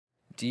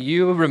Do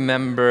you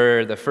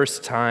remember the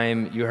first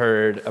time you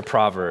heard a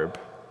proverb?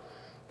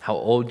 How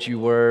old you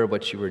were,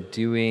 what you were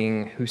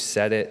doing, who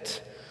said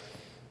it?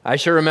 I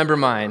sure remember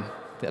mine,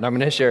 and I'm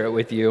going to share it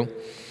with you.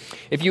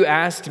 If you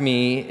asked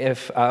me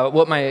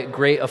what my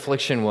great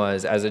affliction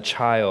was as a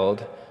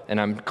child,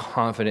 and I'm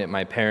confident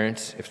my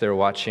parents, if they're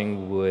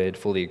watching, would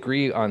fully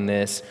agree on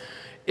this,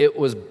 it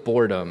was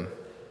boredom.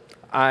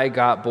 I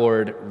got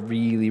bored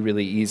really,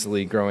 really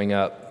easily growing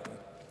up.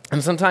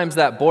 And sometimes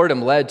that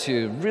boredom led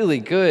to really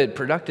good,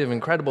 productive,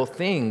 incredible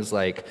things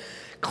like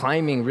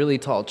climbing really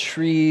tall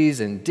trees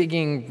and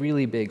digging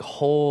really big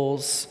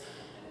holes,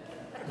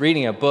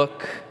 reading a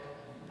book,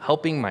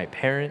 helping my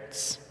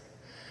parents.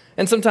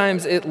 And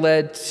sometimes it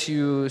led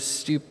to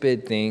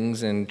stupid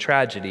things and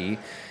tragedy,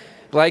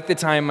 like the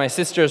time my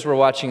sisters were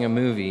watching a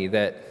movie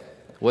that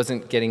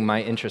wasn't getting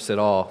my interest at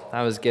all.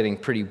 I was getting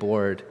pretty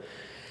bored.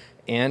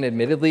 And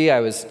admittedly, I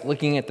was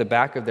looking at the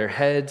back of their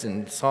heads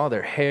and saw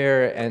their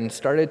hair and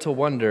started to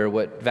wonder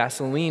what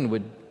Vaseline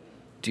would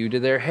do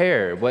to their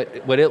hair.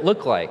 What would it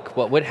look like?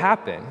 What would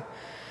happen?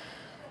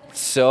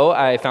 So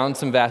I found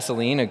some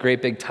Vaseline, a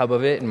great big tub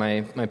of it, in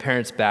my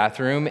parents'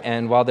 bathroom.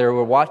 And while they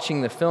were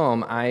watching the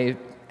film, I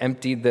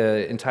emptied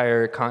the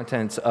entire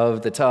contents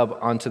of the tub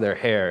onto their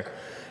hair,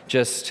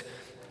 just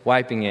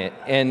wiping it.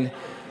 And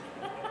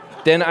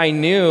then I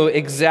knew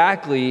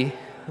exactly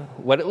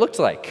what it looked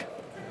like.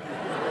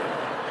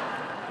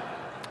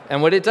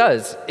 And what it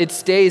does, it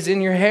stays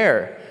in your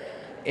hair,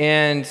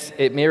 and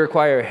it may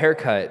require a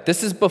haircut.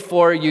 This is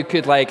before you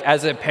could,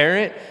 as a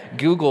parent,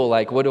 Google,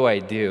 what do I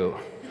do?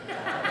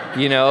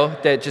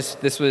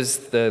 This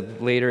was the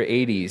later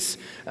 80s.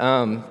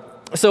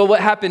 So what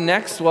happened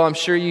next? Well, I'm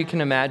sure you can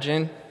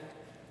imagine.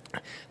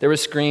 There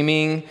was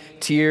screaming,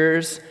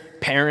 tears,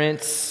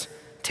 parents,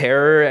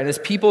 terror, and as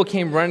people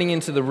came running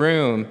into the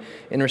room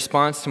in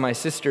response to my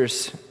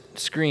sister's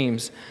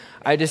screams,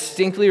 I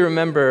distinctly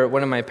remember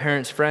one of my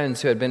parents'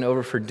 friends who had been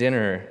over for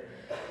dinner.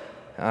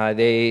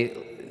 They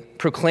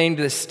proclaimed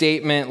this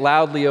statement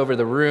loudly over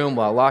the room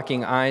while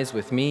locking eyes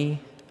with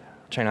me.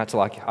 Try not to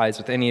lock eyes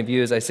with any of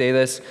you as I say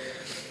this.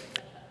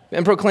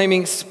 And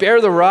proclaiming,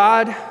 "Spare the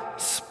rod,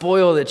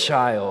 spoil the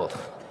child."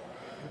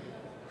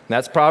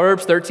 That's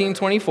Proverbs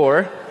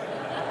 13:24.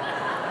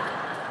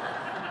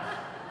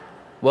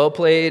 Well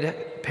played,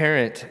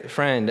 parent,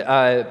 friend.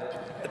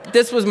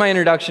 This was my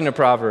introduction to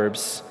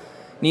Proverbs.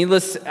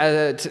 Needless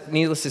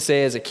to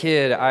say, as a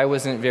kid, I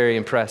wasn't very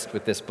impressed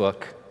with this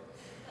book.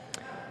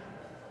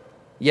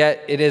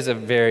 Yet, it is a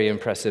very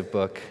impressive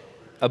book,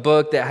 a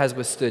book that has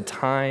withstood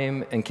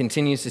time and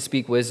continues to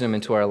speak wisdom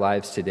into our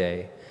lives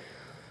today.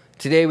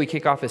 Today, we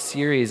kick off a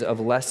series of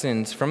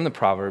lessons from the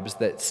Proverbs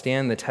that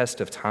stand the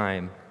test of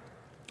time.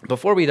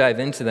 Before we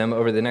dive into them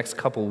over the next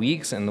couple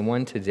weeks and the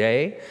one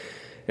today,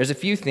 there's a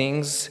few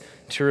things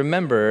to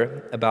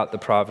remember about the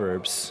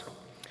Proverbs.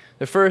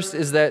 The first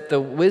is that the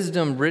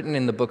wisdom written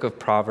in the book of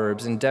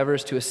Proverbs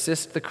endeavors to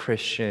assist the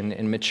Christian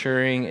in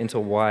maturing into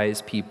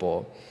wise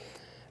people.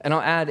 And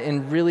I'll add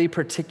in really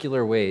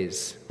particular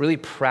ways, really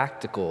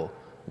practical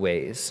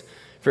ways.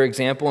 For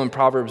example, in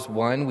Proverbs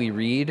 1, we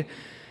read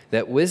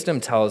that wisdom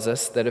tells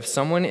us that if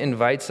someone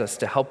invites us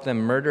to help them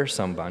murder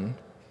someone,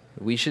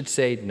 we should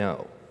say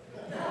no.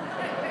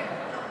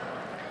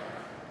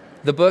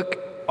 The book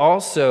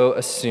also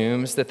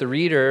assumes that the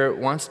reader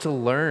wants to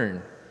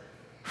learn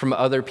from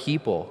other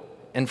people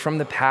and from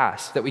the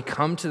past, that we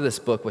come to this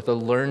book with a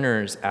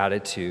learner's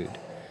attitude,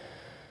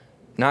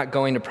 not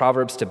going to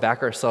Proverbs to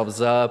back ourselves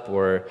up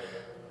or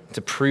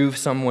to prove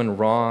someone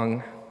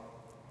wrong.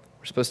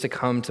 We're supposed to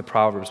come to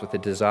Proverbs with a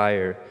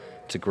desire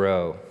to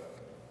grow.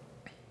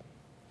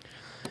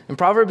 And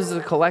Proverbs is a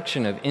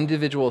collection of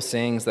individual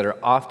sayings that are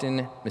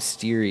often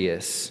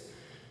mysterious.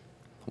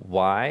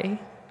 Why?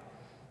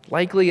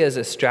 Likely as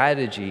a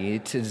strategy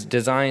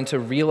designed to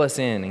reel us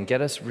in and get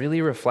us really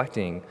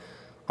reflecting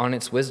on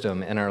its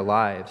wisdom in our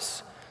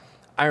lives.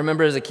 I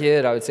remember as a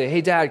kid, I would say, "Hey,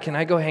 Dad, can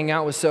I go hang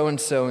out with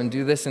so-and-so and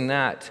do this and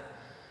that?"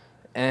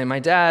 And my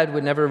dad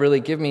would never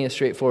really give me a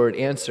straightforward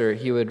answer.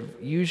 He would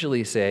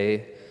usually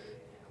say,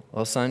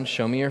 "Well, son,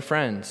 show me your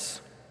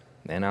friends,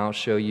 and I'll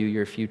show you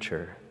your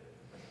future."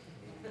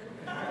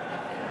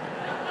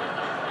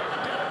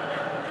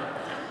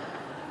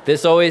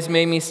 This always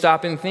made me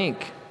stop and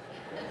think.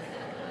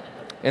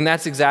 And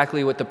that's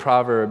exactly what the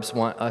Proverbs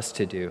want us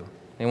to do.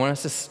 They want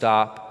us to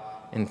stop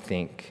and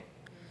think.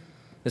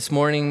 This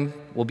morning,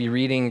 we'll be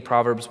reading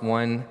Proverbs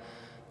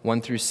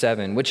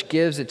 1:1-7, which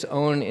gives its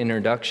own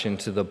introduction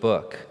to the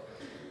book.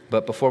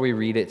 But before we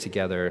read it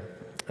together,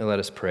 let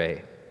us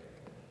pray.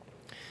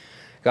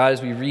 God,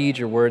 as we read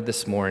your word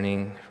this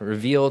morning,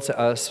 reveal to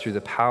us through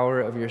the power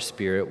of your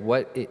Spirit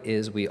what it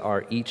is we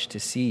are each to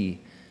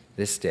see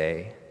this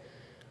day.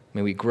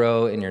 May we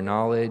grow in your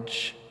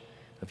knowledge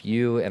of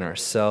you and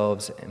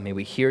ourselves, and may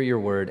we hear your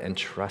word and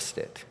trust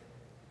it.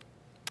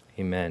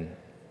 Amen.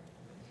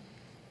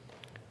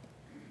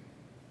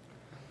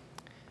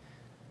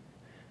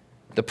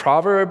 The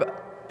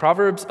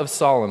Proverbs of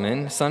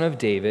Solomon, son of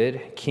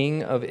David,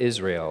 king of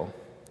Israel,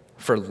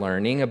 for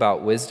learning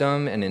about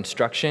wisdom and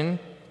instruction,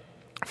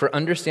 for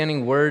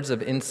understanding words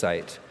of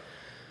insight,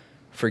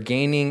 for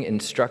gaining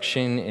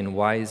instruction in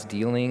wise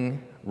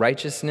dealing,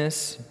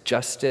 righteousness,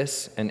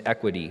 justice, and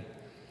equity,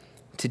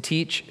 to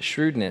teach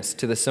shrewdness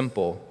to the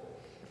simple,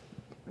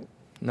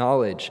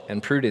 knowledge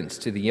and prudence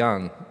to the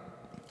young.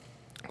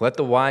 Let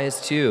the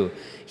wise, too,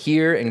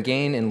 hear and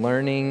gain in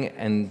learning,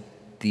 and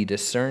the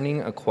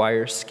discerning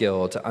acquire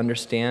skill to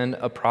understand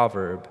a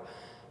proverb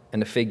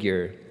and a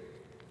figure,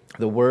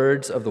 the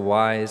words of the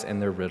wise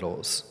and their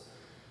riddles.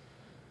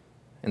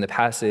 In the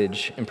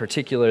passage in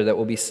particular that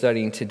we'll be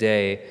studying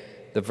today,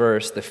 the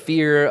verse, "The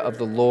fear of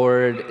the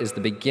Lord is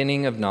the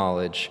beginning of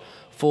knowledge.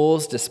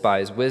 Fools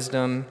despise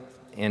wisdom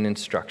and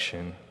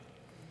instruction."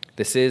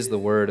 This is the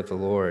word of the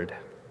Lord.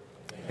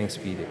 Thanks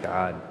be to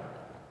God.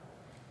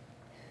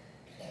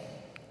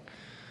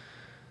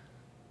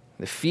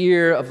 The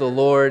fear of the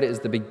Lord is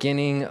the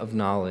beginning of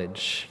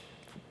knowledge.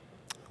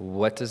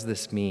 What does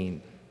this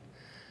mean?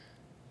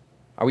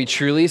 Are we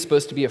truly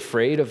supposed to be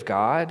afraid of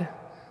God,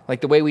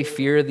 like the way we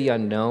fear the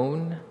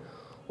unknown?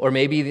 Or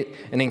maybe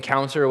an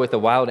encounter with a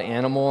wild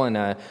animal in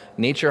a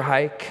nature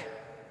hike?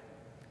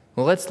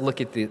 Well, let's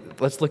look at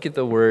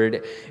the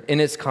word in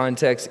its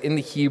context. In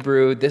the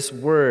Hebrew, this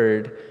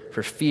word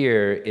for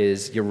fear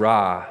is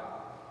yirah.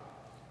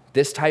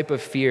 This type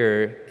of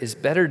fear is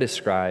better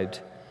described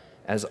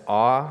as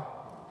awe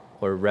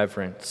or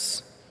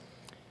reverence,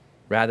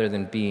 rather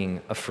than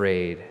being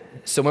afraid.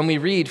 So when we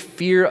read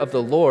fear of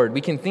the Lord,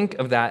 we can think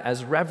of that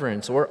as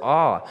reverence or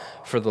awe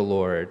for the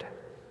Lord.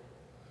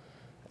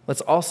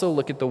 Let's also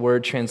look at the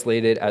word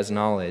translated as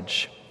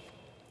knowledge.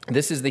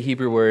 This is the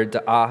Hebrew word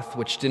da'ath,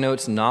 which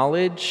denotes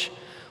knowledge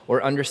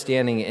or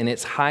understanding in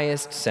its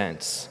highest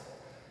sense,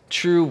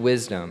 true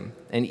wisdom,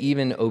 and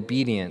even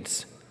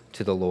obedience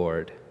to the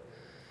Lord.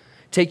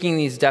 Taking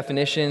these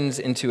definitions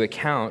into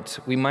account,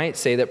 we might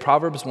say that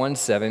Proverbs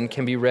 1:7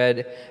 can be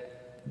read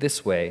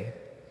this way: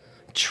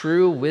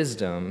 true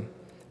wisdom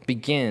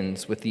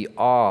begins with the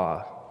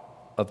awe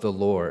of the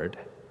Lord.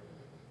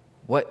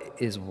 What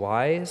is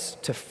wise?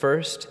 To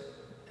first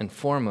and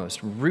foremost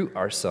root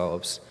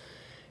ourselves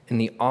in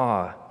the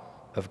awe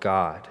of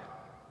God.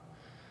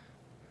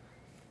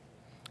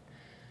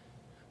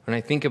 When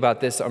I think about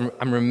this,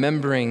 I'm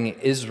remembering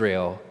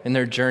Israel and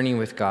their journey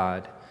with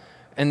God,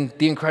 and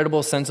the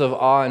incredible sense of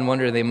awe and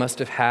wonder they must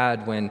have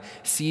had when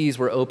seas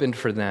were opened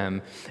for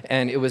them,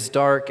 and it was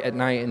dark at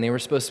night, and they were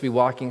supposed to be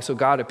walking, so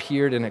God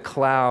appeared in a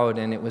cloud,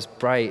 and it was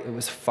bright, it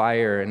was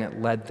fire, and it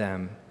led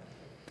them.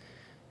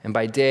 And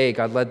by day,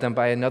 God led them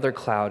by another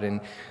cloud, and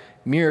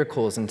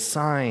miracles and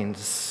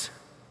signs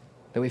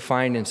that we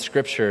find in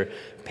Scripture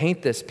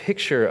paint this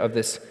picture of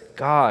this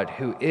God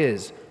who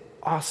is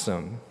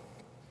awesome.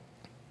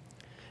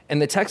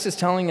 And the text is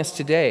telling us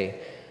today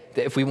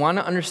that if we want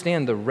to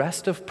understand the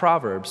rest of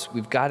Proverbs,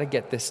 we've got to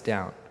get this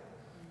down,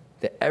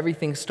 that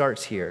everything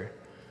starts here,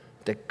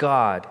 that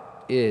God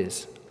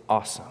is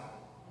awesome.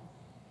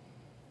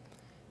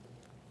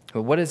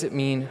 But what does it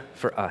mean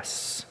for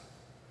us?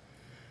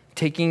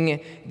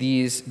 Taking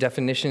these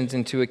definitions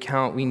into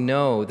account, we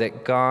know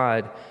that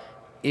God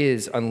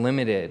is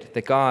unlimited,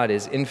 that God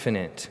is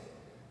infinite,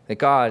 that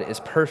God is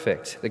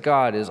perfect, that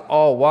God is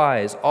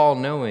all-wise,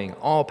 all-knowing,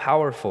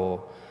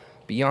 all-powerful,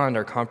 beyond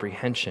our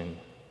comprehension.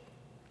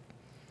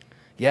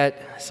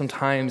 Yet,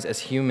 sometimes as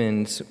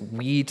humans,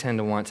 we tend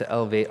to want to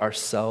elevate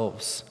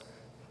ourselves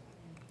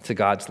to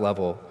God's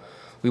level.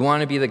 We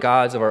want to be the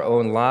gods of our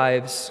own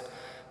lives.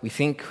 We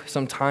think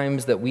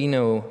sometimes that we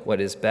know what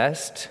is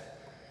best,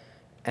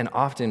 and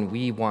often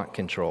we want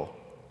control.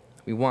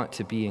 We want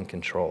to be in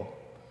control.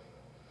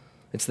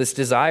 It's this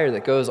desire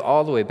that goes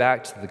all the way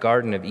back to the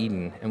Garden of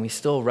Eden, and we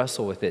still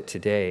wrestle with it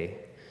today.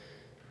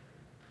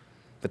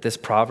 But this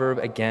proverb,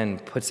 again,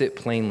 puts it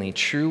plainly.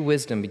 True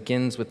wisdom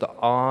begins with the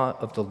awe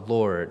of the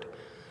Lord.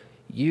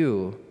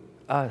 You,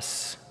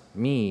 us,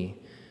 me,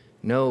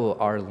 know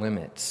our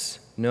limits.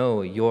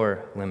 Know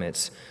your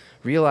limits.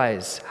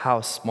 Realize how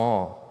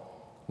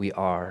small we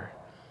are.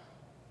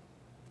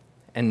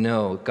 And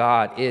know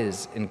God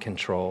is in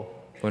control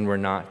when we're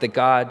not. That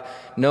God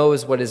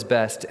knows what is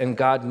best, and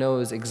God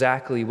knows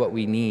exactly what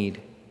we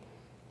need.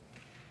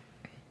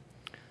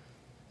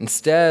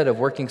 Instead of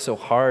working so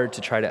hard to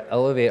try to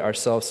elevate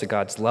ourselves to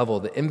God's level,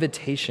 the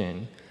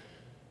invitation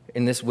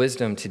in this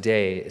wisdom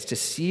today is to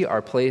see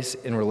our place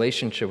in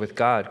relationship with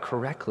God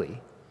correctly,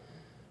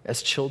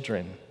 as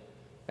children,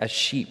 as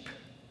sheep.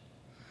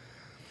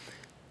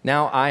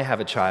 Now I have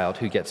a child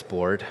who gets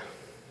bored,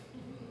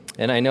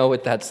 and I know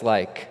what that's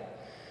like.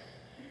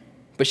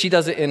 But she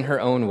does it in her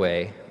own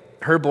way.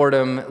 Her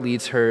boredom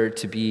leads her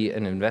to be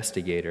an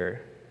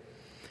investigator.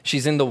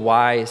 She's in the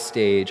why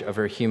stage of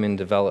her human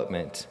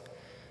development.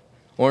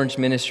 Orange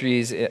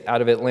Ministries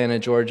out of Atlanta,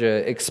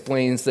 Georgia,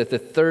 explains that the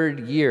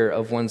third year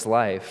of one's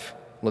life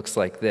looks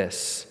like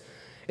this.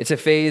 It's a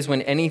phase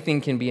when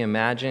anything can be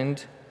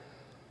imagined,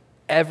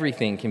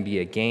 everything can be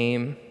a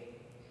game,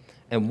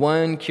 and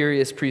one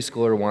curious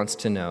preschooler wants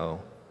to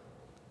know,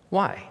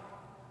 why?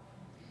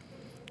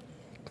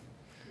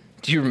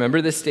 Do you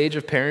remember this stage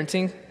of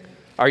parenting?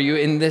 Are you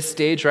in this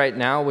stage right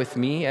now with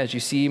me as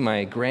you see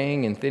my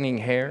graying and thinning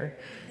hair?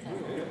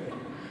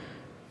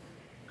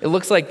 It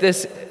looks like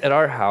this at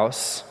our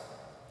house.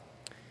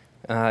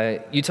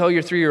 You tell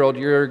your 3-year-old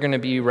you're going to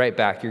be right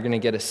back. You're going to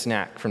get a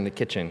snack from the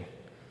kitchen.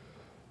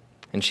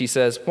 And she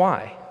says,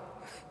 "Why?"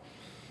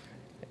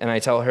 And I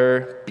tell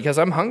her, "Because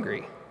I'm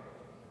hungry."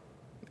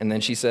 And then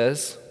she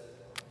says,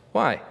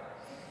 "Why?"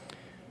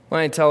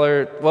 When I tell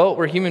her, "Well,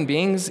 we're human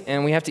beings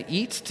and we have to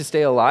eat to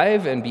stay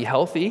alive and be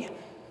healthy.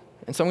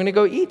 And so I'm going to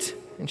go eat."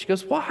 And she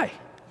goes, "Why?"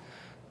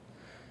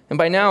 And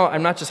by now,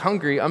 I'm not just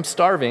hungry, I'm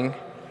starving.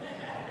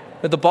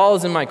 But the ball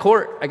is in my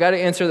court. I got to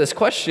answer this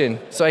question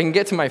so I can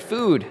get to my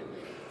food.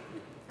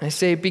 And I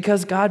say,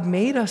 "Because God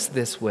made us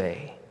this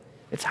way.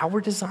 It's how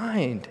we're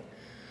designed."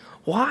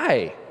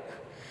 Why?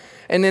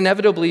 And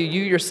inevitably,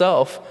 you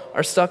yourself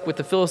are stuck with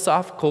the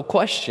philosophical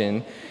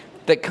question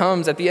that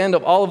comes at the end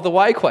of all of the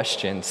why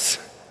questions.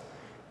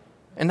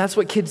 And that's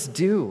what kids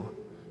do.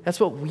 That's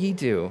what we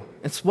do.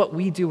 It's what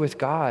we do with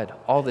God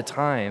all the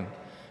time,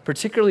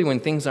 particularly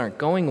when things aren't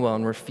going well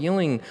and we're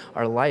feeling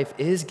our life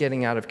is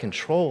getting out of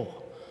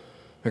control.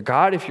 Or,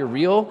 "God, if you're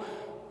real,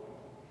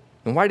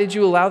 then why did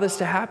you allow this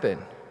to happen?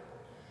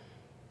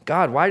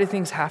 God, why do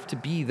things have to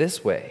be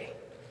this way?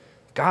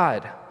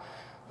 God,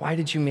 why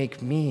did you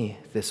make me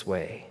this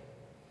way?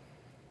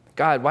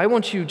 God, why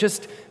won't you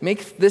just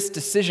make this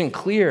decision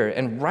clear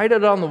and write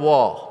it on the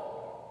wall?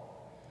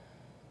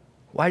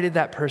 Why did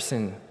that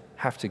person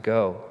have to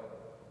go?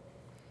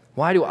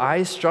 Why do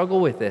I struggle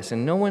with this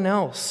and no one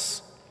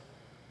else?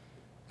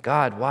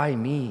 God, why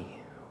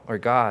me?" Or,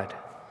 "God,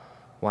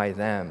 why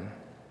them?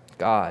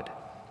 God,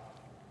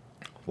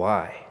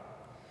 why?"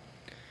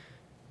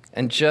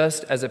 And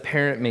just as a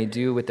parent may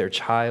do with their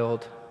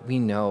child, we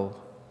know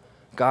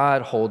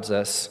God holds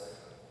us,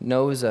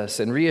 knows us,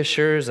 and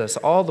reassures us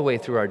all the way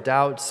through our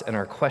doubts and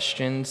our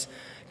questions.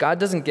 God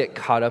doesn't get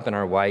caught up in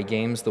our why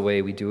games the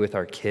way we do with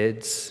our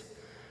kids.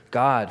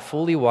 God,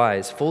 fully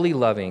wise, fully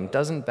loving,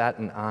 doesn't bat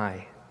an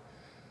eye.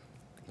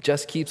 He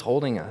just keeps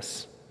holding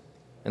us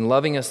and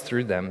loving us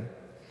through them.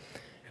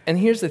 And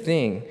here's the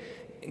thing,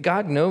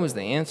 God knows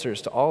the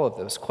answers to all of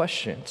those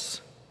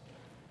questions.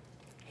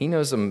 He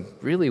knows them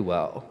really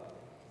well.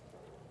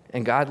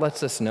 And God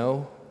lets us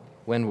know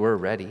when we're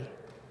ready.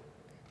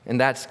 And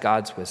that's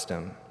God's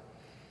wisdom.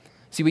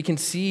 See, we can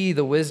see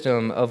the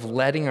wisdom of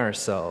letting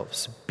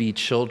ourselves be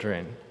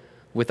children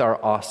with our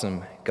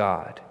awesome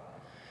God.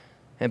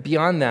 And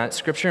beyond that,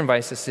 Scripture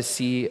invites us to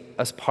see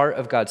us part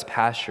of God's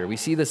pasture. We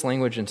see this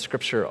language in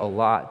Scripture a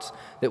lot,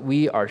 that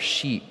we are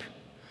sheep.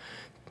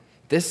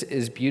 This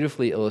is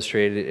beautifully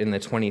illustrated in the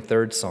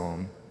 23rd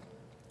Psalm,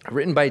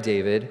 written by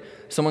David,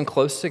 someone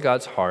close to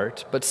God's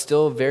heart, but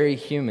still very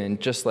human,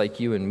 just like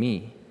you and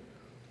me.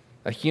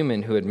 A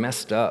human who had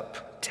messed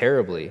up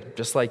terribly,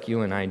 just like you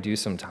and I do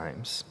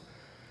sometimes.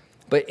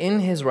 But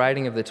in his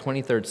writing of the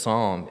 23rd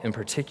Psalm in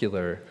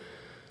particular,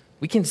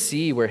 we can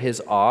see where his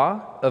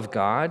awe of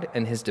God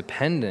and his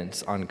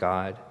dependence on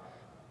God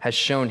has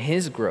shown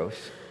his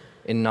growth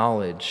in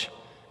knowledge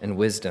and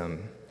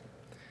wisdom.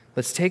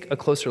 Let's take a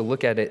closer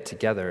look at it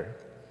together.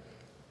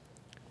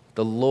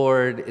 "The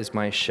Lord is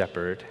my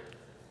shepherd."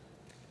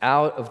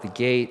 Out of the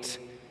gate,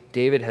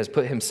 David has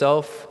put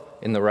himself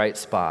in the right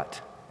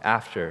spot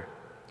after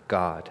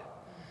God.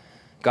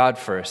 God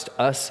first,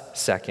 us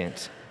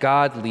second.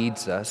 God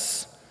leads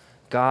us.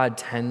 God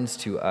tends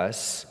to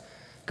us.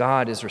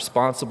 God is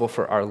responsible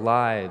for our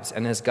lives.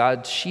 And as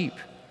God's sheep,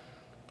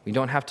 we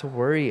don't have to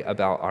worry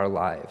about our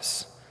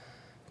lives.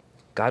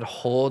 God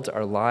holds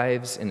our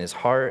lives in his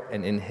heart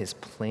and in his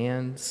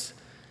plans,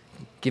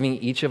 giving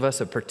each of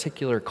us a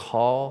particular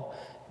call,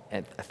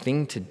 a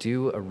thing to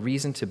do, a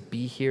reason to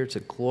be here, to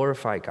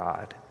glorify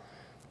God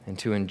and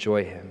to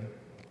enjoy him.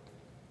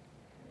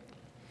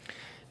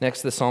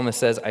 Next, the psalmist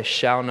says, "I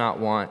shall not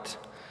want."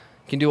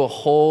 You can do a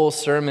whole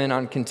sermon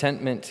on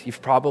contentment.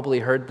 You've probably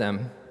heard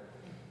them.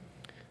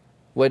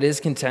 What is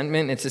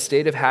contentment? It's a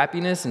state of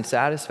happiness and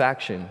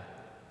satisfaction.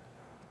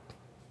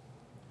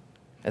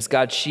 As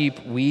God's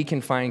sheep, we can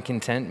find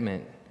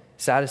contentment,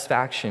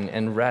 satisfaction,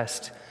 and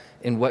rest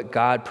in what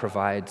God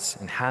provides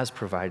and has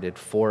provided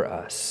for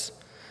us.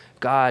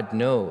 God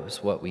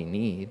knows what we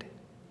need.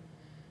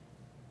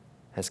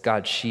 As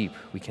God's sheep,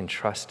 we can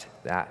trust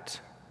that.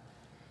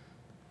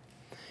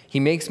 He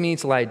makes me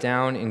to lie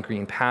down in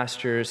green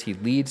pastures. He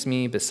leads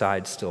me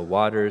beside still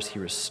waters. He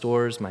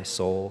restores my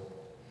soul.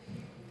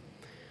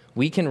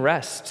 We can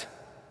rest.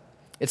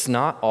 It's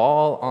not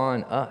all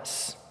on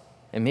us.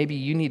 And maybe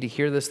you need to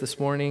hear this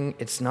morning.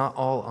 It's not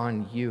all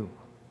on you.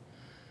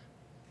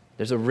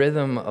 There's a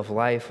rhythm of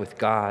life with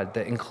God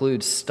that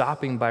includes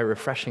stopping by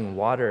refreshing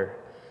water,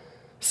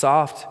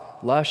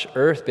 soft, lush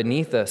earth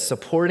beneath us,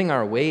 supporting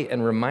our weight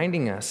and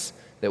reminding us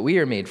that we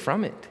are made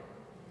from it.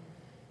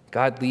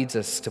 God leads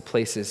us to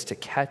places to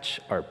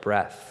catch our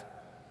breath.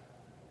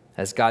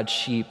 As God's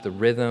sheep, the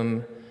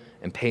rhythm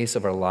and pace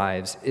of our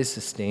lives is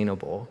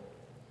sustainable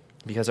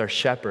because our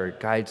shepherd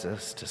guides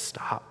us to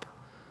stop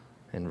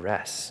and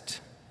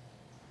rest.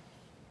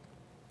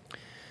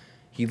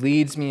 He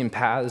leads me in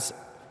paths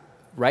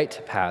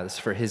right paths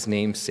for his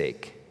name's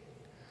sake.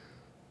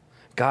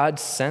 God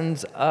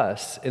sends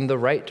us in the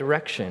right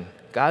direction.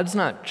 God's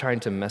not trying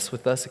to mess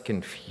with us and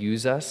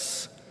confuse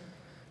us.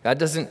 God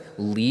doesn't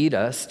lead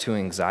us to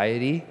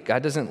anxiety.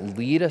 God doesn't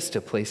lead us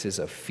to places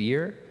of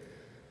fear.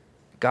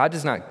 God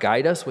does not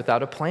guide us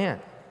without a plan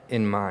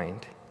in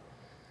mind.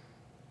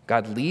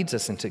 God leads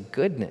us into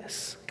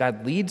goodness.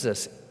 God leads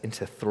us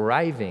into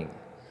thriving,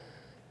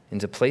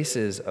 into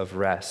places of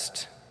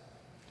rest.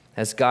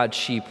 As God's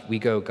sheep, we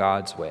go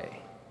God's way,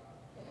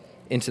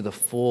 into the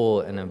full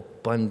and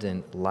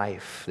abundant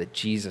life that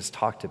Jesus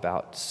talked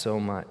about so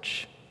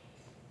much.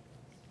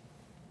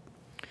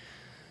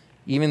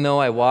 Even though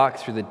I walk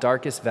through the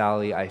darkest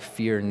valley, I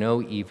fear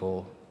no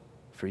evil,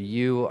 for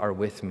you are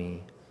with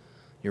me.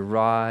 Your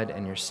rod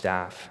and your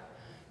staff,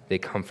 they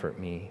comfort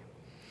me.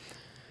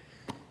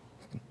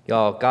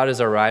 Y'all, God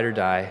is our ride or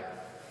die.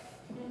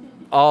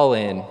 All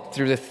in,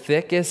 through the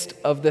thickest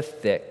of the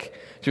thick,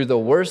 through the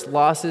worst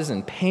losses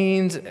and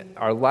pains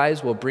our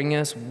lives will bring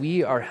us,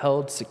 we are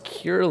held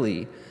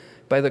securely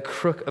by the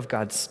crook of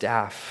God's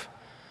staff.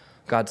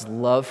 God's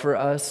love for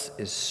us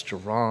is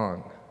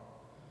strong.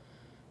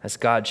 As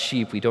God's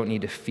sheep, we don't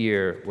need to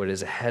fear what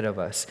is ahead of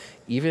us,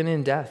 even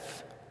in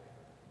death.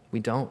 We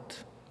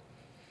don't.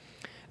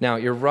 Now,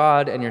 your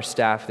rod and your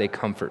staff, they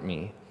comfort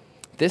me.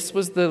 This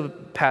was the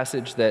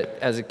passage that,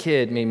 as a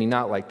kid, made me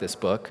not like this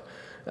book,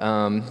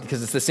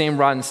 because it's the same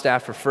rod and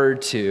staff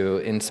referred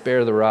to in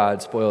Spare the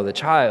Rod, Spoil the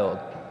Child.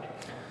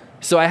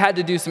 So I had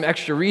to do some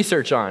extra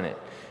research on it.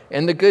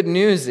 And the good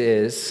news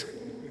is,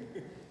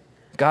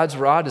 God's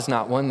rod is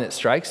not one that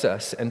strikes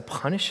us and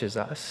punishes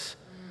us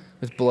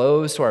with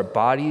blows to our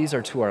bodies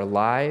or to our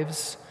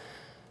lives.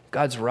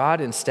 God's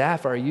rod and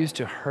staff are used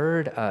to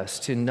herd us,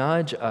 to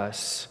nudge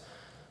us,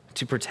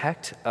 to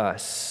protect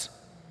us.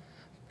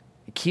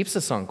 It keeps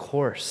us on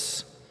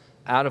course,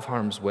 out of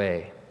harm's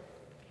way.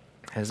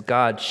 As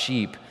God's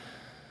sheep,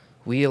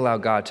 we allow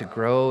God to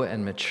grow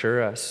and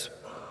mature us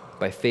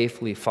by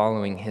faithfully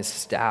following his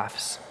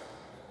staff's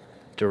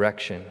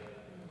direction.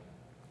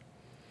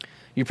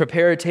 You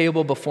prepare a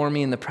table before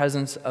me in the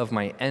presence of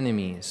my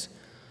enemies.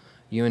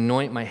 You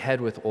anoint my head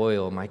with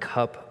oil, my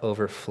cup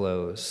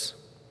overflows.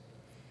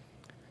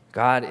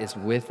 God is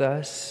with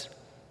us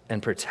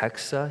and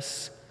protects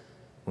us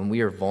when we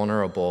are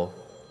vulnerable,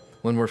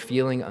 when we're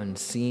feeling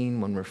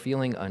unseen, when we're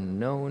feeling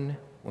unknown,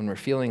 when we're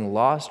feeling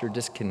lost or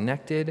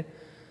disconnected.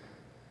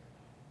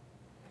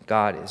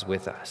 God is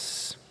with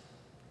us.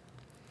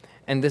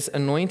 And this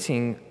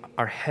anointing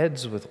our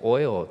heads with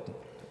oil,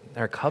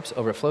 our cups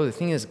overflow. The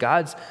thing is,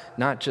 God's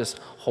not just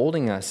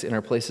holding us in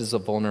our places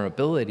of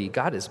vulnerability.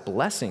 God is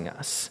blessing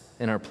us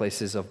in our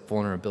places of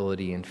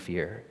vulnerability and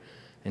fear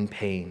and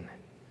pain.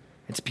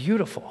 It's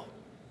beautiful.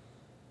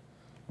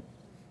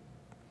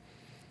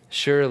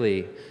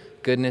 Surely,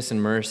 goodness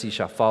and mercy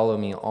shall follow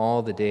me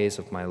all the days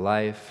of my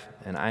life,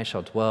 and I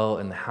shall dwell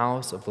in the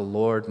house of the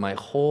Lord my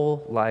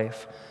whole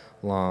life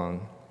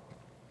long.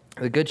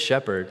 The Good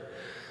Shepherd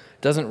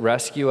doesn't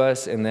rescue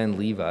us and then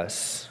leave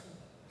us.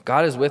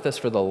 God is with us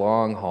for the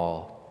long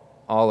haul,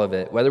 all of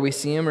it. Whether we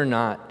see him or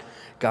not,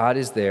 God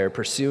is there,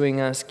 pursuing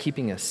us,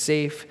 keeping us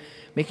safe,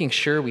 making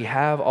sure we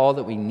have all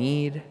that we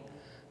need,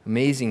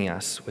 amazing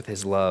us with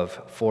his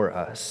love for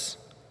us.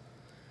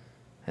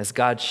 As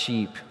God's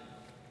sheep,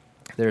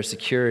 there is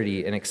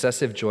security and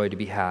excessive joy to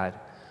be had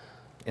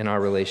in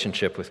our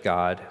relationship with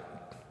God.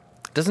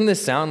 Doesn't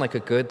this sound like a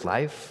good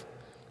life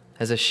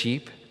as a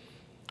sheep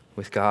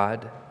with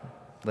God,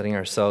 letting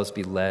ourselves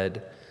be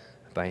led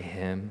by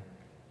him?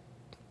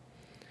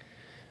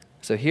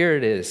 So here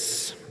it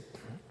is.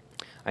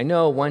 I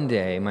know one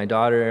day my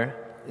daughter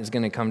is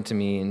going to come to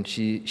me and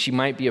she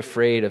might be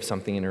afraid of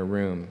something in her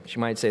room. She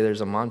might say,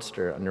 there's a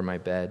monster under my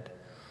bed.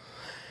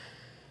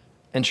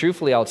 And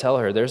truthfully, I'll tell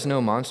her, there's no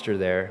monster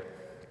there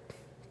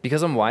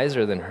because I'm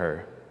wiser than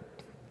her.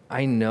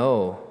 I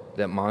know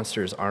that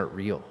monsters aren't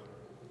real.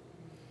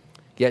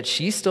 Yet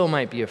she still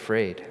might be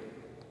afraid.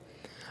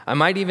 I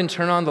might even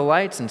turn on the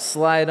lights and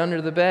slide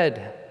under the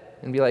bed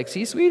and be like,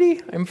 see,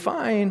 sweetie, I'm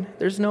fine.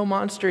 There's no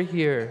monster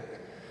here.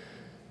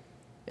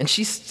 And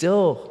she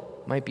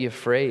still might be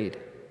afraid.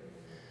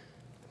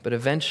 But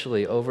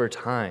eventually, over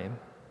time,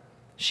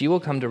 she will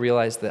come to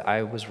realize that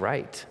I was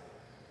right,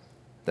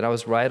 that I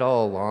was right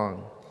all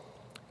along,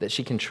 that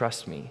she can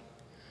trust me.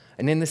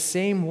 And in the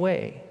same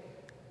way,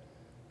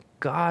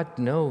 God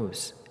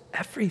knows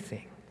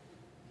everything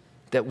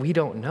that we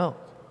don't know,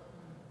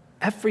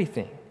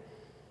 everything,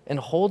 and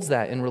holds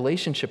that in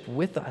relationship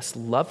with us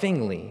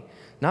lovingly,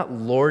 not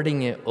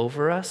lording it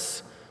over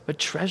us, but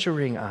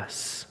treasuring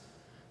us,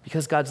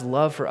 because God's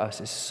love for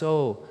us is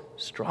so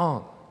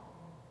strong.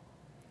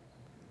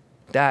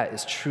 That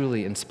is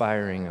truly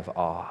inspiring of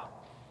awe.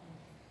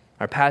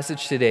 Our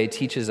passage today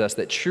teaches us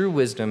that true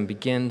wisdom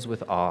begins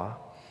with awe,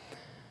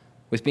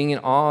 with being in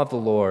awe of the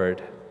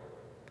Lord.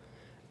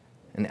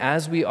 And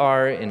as we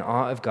are in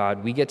awe of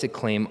God, we get to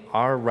claim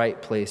our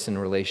right place in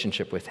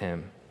relationship with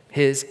him,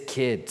 his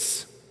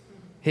kids,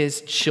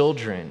 his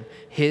children,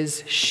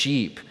 his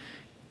sheep.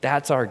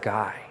 That's our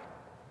guy.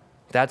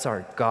 That's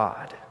our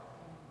God.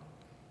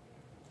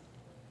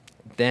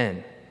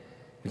 then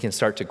we can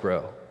start to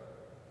grow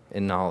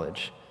in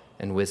knowledge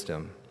and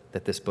wisdom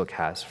that this book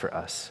has for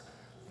us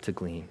to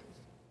glean.